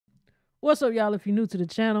What's up, y'all? If you're new to the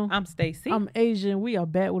channel, I'm Stacy. I'm Asian. We are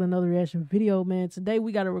back with another reaction video, man. Today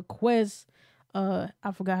we got a request. I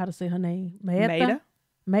forgot how to say her name. Maeta.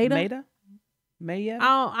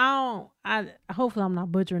 Hopefully I'm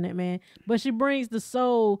not butchering it, man. But she brings the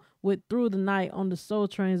soul with Through the Night on the Soul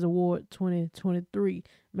Trains Award 2023.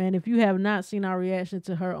 Man, if you have not seen our reaction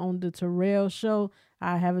to her on the Terrell show,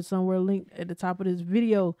 I have it somewhere linked at the top of this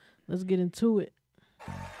video. Let's get into it.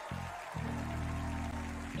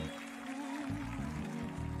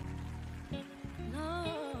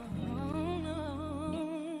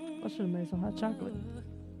 I should have made some hot chocolate.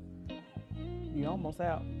 You almost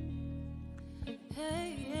out.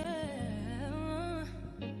 Hey, yeah.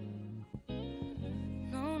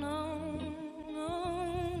 No, no,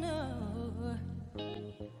 no, no.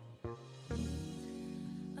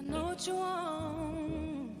 I know what you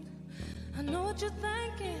want. I know what you're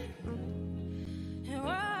thinking. And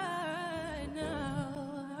right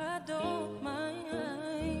now, I don't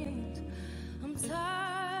mind. I'm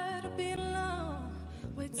tired of being alone.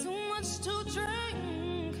 Way too much to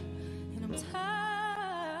drink. And I'm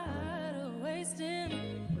tired of wasting.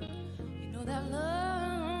 You know that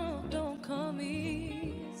love don't come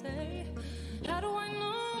easy. How do I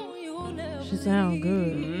know you'll never? She sound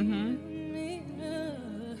good.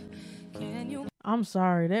 Can you? I'm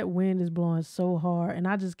sorry, that wind is blowing so hard, and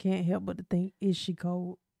I just can't help but to think, is she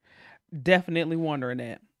cold? Definitely wondering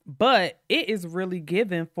that. But it is really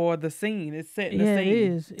given for the scene. It's setting the scene. It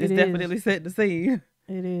is. It's definitely setting the scene.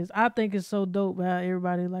 It is. I think it's so dope how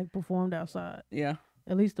everybody like performed outside. Yeah.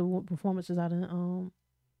 At least the performances I done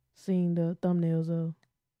seen the thumbnails of.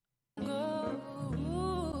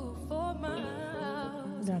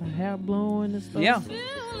 Got her hair blowing and stuff. Yeah.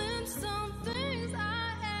 Feeling some things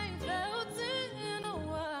I ain't felt in a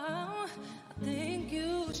while. I think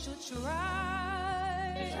you should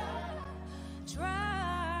try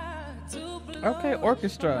to blow Okay,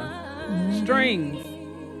 orchestra. my Strings.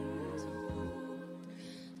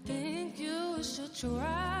 think you should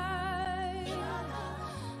try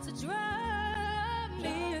to drive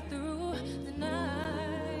me through the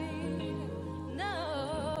night.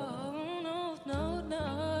 No, no, no, no.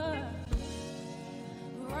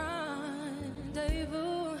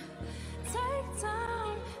 Rendezvous. Take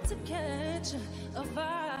time to catch a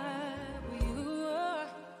vibe with you.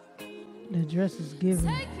 The dress is giving.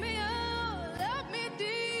 Take me out, let me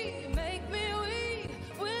deep, make me weak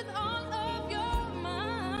with all of your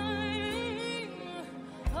mind.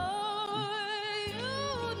 Oh,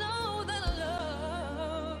 you know that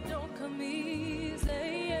love don't come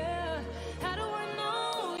easy, yeah. How do I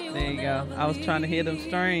know you? There you go. I was trying to hear them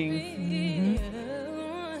strings.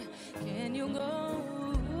 Can you go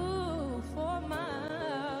for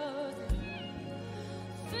miles?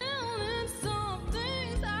 Feeling some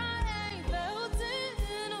things I ain't felt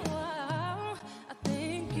in a while. I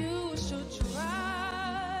think you should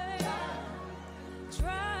try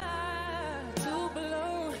to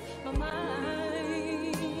blow my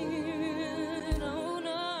mind. Oh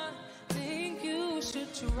no, think you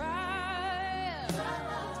should try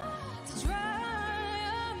to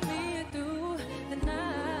drive me through the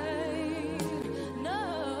night.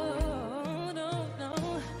 No, no, no.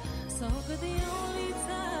 So for the only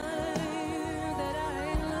time that I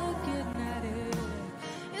ain't looking at it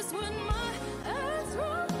is when my eyes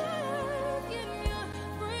roll back and you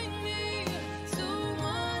bring me to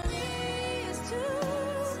my knees to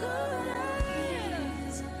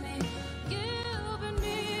eyes, giving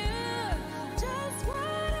me just what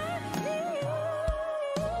I need.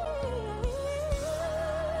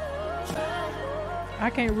 I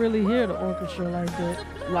can't really hear the orchestra like that.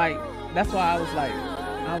 Like, that's why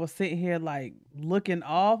I was sitting here like looking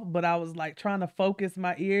off, but I was like trying to focus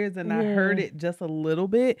my ears and I heard it just a little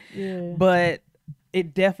bit. Yeah. But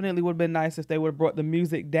it definitely would have been nice if they would have brought the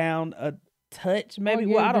music down a touch, maybe.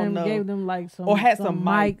 Well, I don't know. Gave them like some Or had some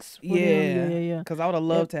mics. For Yeah. them. Yeah. Because I would have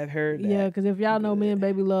loved to have heard that. Yeah, because if y'all know, me and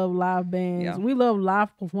Baby love live bands. Yeah. We love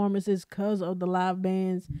live performances because of the live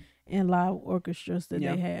bands and live orchestras that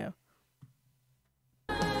they have.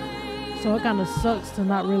 So it kind of sucks to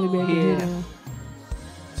not really be able to hear them.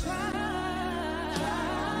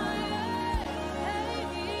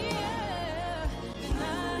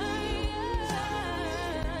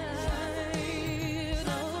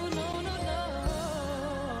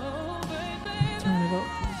 Turn it up.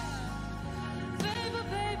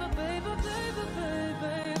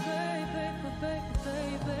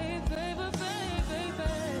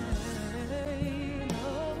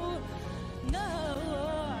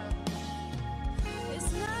 No,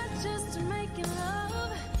 it's not just to make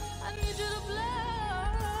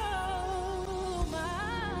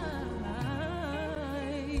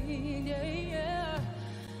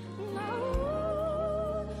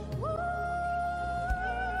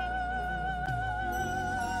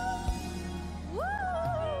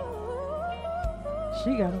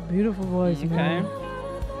She got a beautiful voice, man.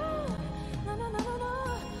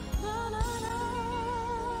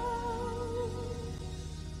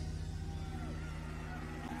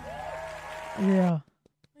 Yeah.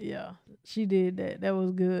 Yeah. She did that. That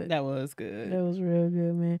was good. That was good. That was real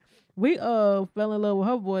good, man. We fell in love with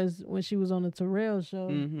her voice when she was on the Terrell show.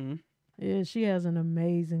 Mm-hmm. Yeah, she has an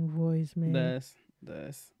amazing voice, man.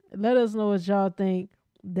 Does. Let us know what y'all think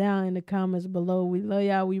down in the comments below. We love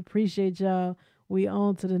y'all. We appreciate y'all. We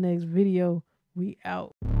on to the next video. We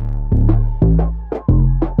out.